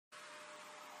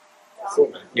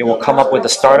it will come up with the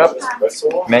startup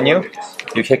menu.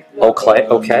 You hit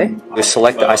OK. You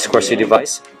select the I2C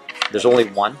device. There's only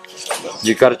one.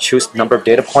 You got to choose number of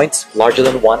data points larger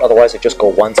than one, otherwise it just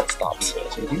goes once and stops.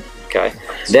 Okay.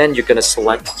 Then you're gonna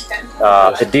select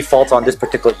the default on this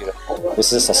particular unit.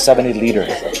 This is a 70-liter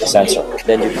sensor.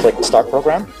 Then you click Start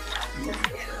Program.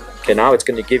 Okay. Now it's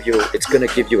gonna give you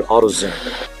an auto zoom.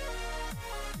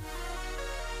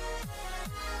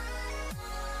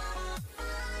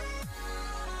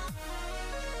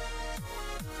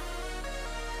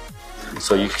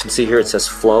 So you can see here it says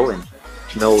flow in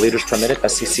milliliters per minute,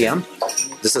 SCCM.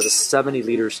 This is a 70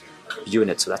 liters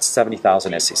unit, so that's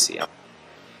 70,000 SCCM.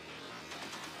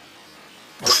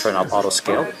 Let's turn up auto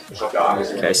scale.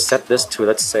 Okay, set this to,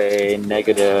 let's say,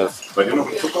 negative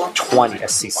 20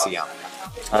 SCCM.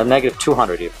 Negative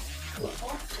 200 even.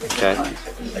 Okay,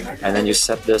 and then you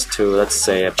set this to, let's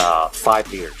say, about 5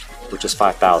 liters, which is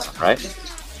 5,000, right?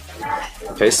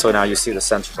 Okay, so now you see the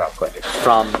sensors output.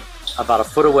 From about a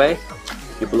foot away,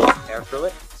 you blow air through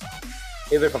it.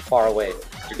 Even from far away,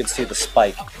 you can see the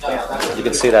spike. You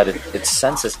can see that it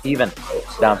senses even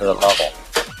down to the level.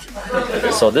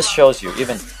 So this shows you,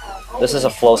 even this is a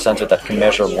flow sensor that can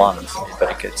measure lungs,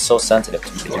 but it's so sensitive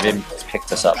it can even pick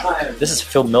this up. This is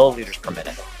filled milliliters per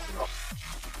minute.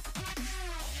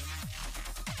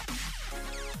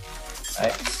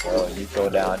 Right, so you go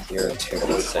down here to,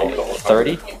 let's say,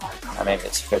 30, or maybe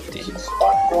it's 50.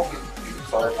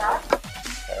 Okay.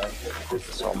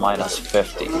 So minus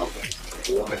 50.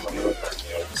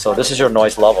 So this is your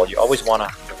noise level. You always want to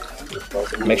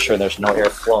make sure there's no air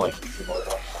flowing.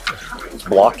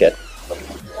 Block it,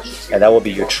 and that will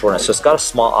be your shortness. So it's got a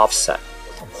small offset,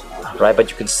 right? But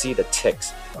you can see the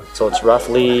ticks. So it's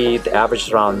roughly, the average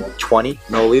is around 20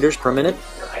 milliliters per minute,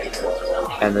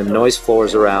 and the noise floor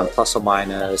is around plus or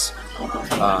minus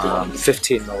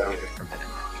 15 milliliters per minute.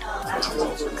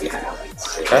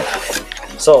 Okay.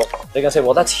 So they're gonna say,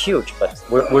 well, that's huge, but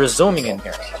we're zooming in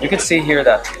here. You can see here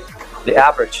that the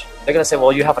average, they're gonna say,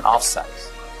 well, you have an offset,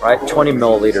 right? 20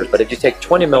 milliliters, but if you take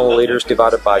 20 milliliters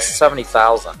divided by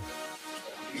 70,000,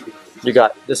 you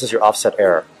got, this is your offset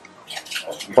error,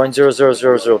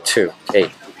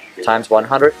 0.000028 times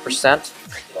 100%,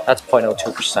 that's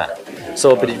 0.02%.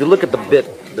 So, but if you look at the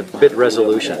bit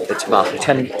resolution, it's about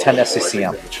 10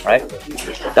 SCCM, right?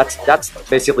 That's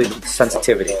basically the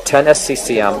sensitivity. 10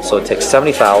 SCCM, so it takes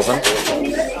 70,000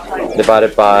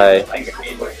 divided by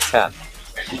 10.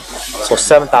 So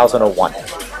 7,001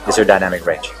 is your dynamic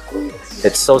range.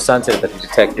 It's so sensitive that you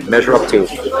detect, it measure up to a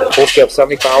full scale of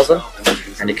 70,000,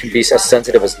 and it can be as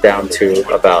sensitive as down to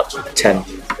about 10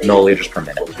 milliliters per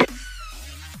minute.